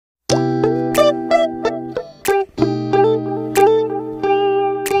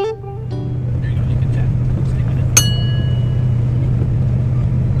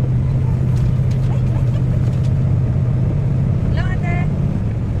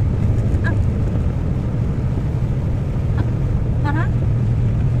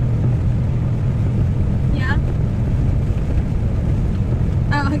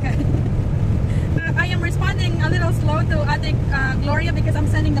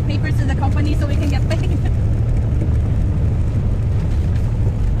the papers to the company so we can get paid.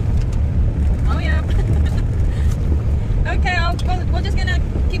 Oh yeah. Okay, we're just gonna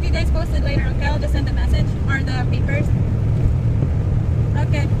keep you guys posted later, okay? I'll just send a message or the papers.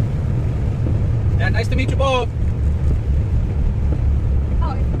 Okay. Yeah, nice to meet you both.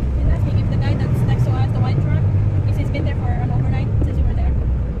 Oh, he's asking if the guy that's next to us, the white truck, if he's been there for an overnight since you were there.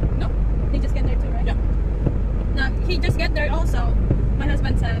 No. He just got there too, right? Yeah. No, he just got there also, my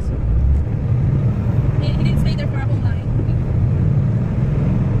husband says. He didn't stay there for a whole night.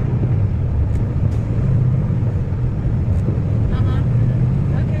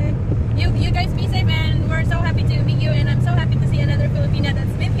 You guys be safe, and we're so happy to meet you, and I'm so happy to see another Filipina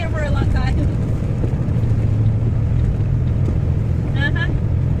that's been here for a long time.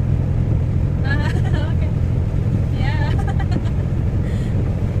 Okay. Yeah.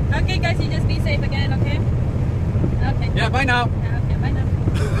 Okay, guys, you just be safe again, okay? Okay. Yeah, bye now. Okay, bye now.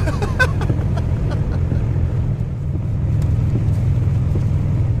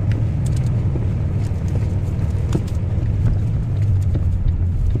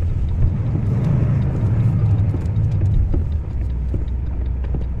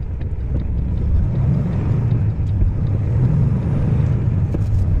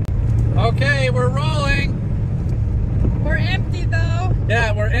 Okay, we're rolling. We're empty though.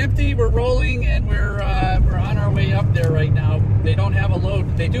 Yeah, we're empty, we're rolling, and we're on our way up there right now. They don't have a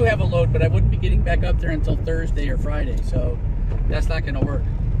load. They do have a load, but I wouldn't be getting back up there until Thursday or Friday, so that's not going to work.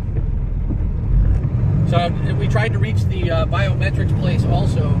 So we tried to reach the biometrics place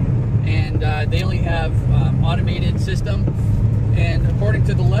also, and they only have automated system. And according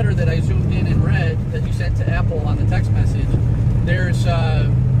to the letter that I zoomed in and read that you sent to Apple on the text message, there's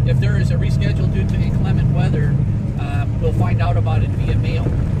if there is a reschedule due to inclement weather, we'll find out about it via mail.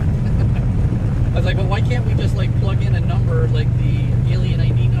 I was like, well, why can't we just like plug in a number, like the alien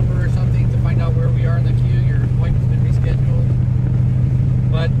ID number or something, to find out where we are in the queue? Your appointment's been rescheduled.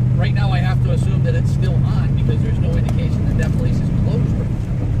 But right now I have to assume that it's still on because there's no indication that that place is closed right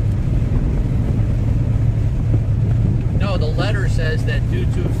now. No, the letter says that due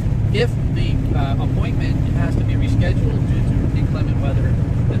to, if the appointment has to be rescheduled due to inclement weather,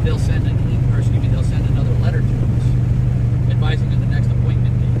 that they'll send they'll send another letter to us advising of the next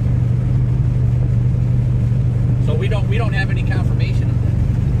appointment date. So we don't have any confirmation of that.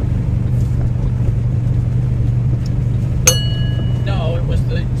 No, it was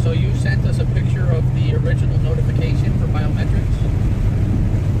so you sent us a picture of the original notification for biometrics,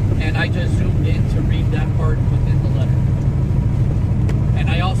 and I just zoomed in to read that part within the letter. And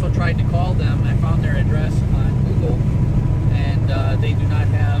I also tried to call them. I found their address on Google, and they do not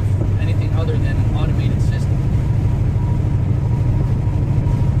have anything other than an automated system.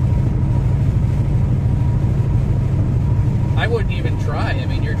 I wouldn't even try. I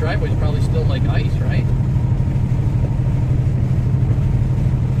mean, your driveway's probably still like ice, right?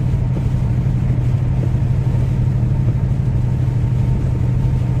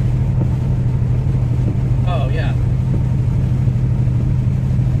 Oh, yeah.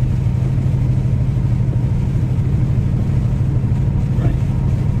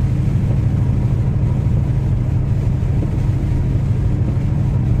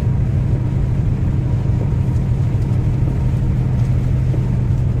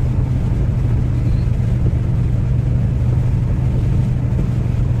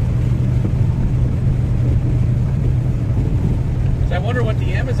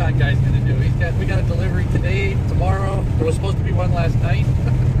 Amazon guy's gonna do. We got a delivery today, tomorrow. There was supposed to be one last night.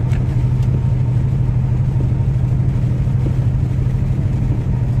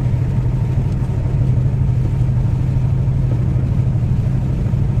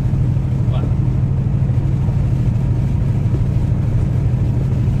 What?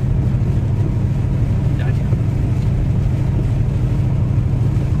 Gotcha.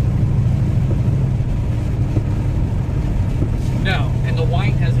 No. And the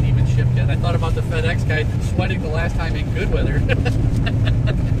wine hasn't even shipped yet. I thought about the FedEx guy sweating the last time in good weather.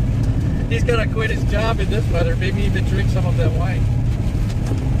 He's gonna quit his job in this weather. Maybe even drink some of that wine.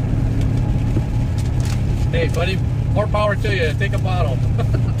 Hey, buddy, more power to you. Take a bottle.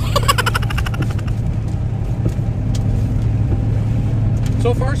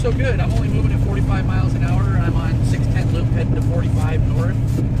 So far, so good. I'm only moving at 45 miles an hour. I'm on 610 loop heading to 45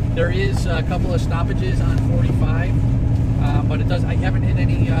 north. There is a couple of stoppages on 45. But I haven't hit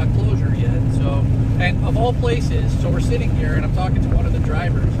any closure yet. So, and of all places, so we're sitting here and I'm talking to one of the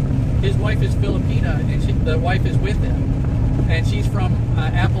drivers. His wife is Filipina, and the wife is with him, and she's from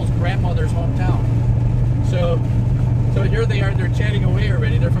Apple's grandmother's hometown. So here they are. They're chatting away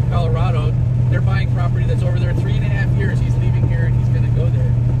already. They're from Colorado. They're buying property that's over there 3.5 years. He's leaving here and he's going to go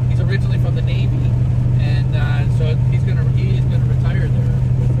there.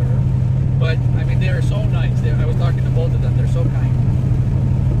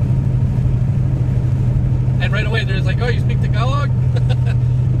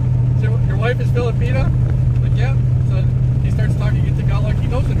 is Filipino? Like, yeah. So he starts talking in Tagalog. He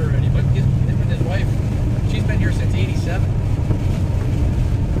knows it already, but him and his wife, she's been here since '87.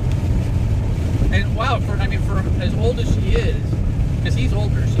 And wow, for as old as she is, because he's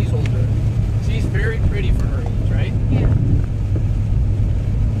older, she's older. She's very pretty for her age, right? Yeah.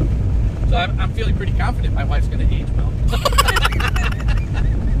 So I'm feeling pretty confident my wife's going to age well.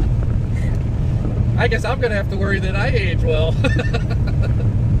 I guess I'm going to have to worry that I age well.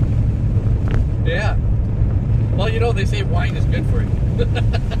 Yeah. Well, you know, they say wine is good for you.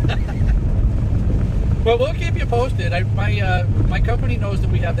 Well, we'll keep you posted. My company knows that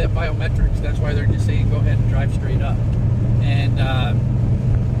we have that biometrics. That's why they're just saying go ahead and drive straight up. And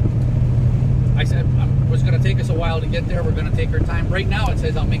I said it was going to take us a while to get there. We're going to take our time. Right now it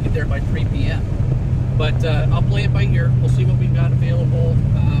says I'll make it there by 3 p.m. But I'll play it by ear. We'll see what we've got available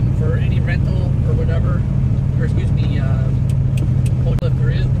for any rental or whatever. Or excuse me, hotel if there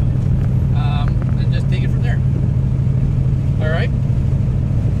is. And just take it from there. All right?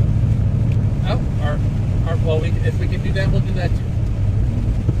 Oh, well, if we can do that, we'll do that too.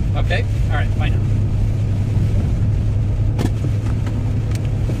 Okay? All right, bye now.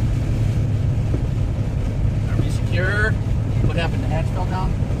 Are we secure? What happened? The hatch fell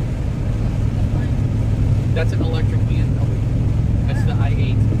down? That's an electric BMW. That's the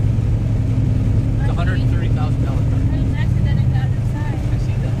i8. It's a $130,000 car. An accident on the other side. I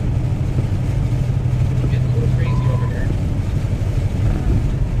see that. We're getting a little crazy over here.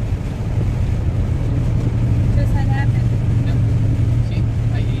 Just had happened. Yep. See?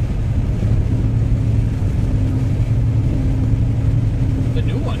 i8. The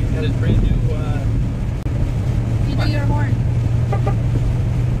new one, that is brand new.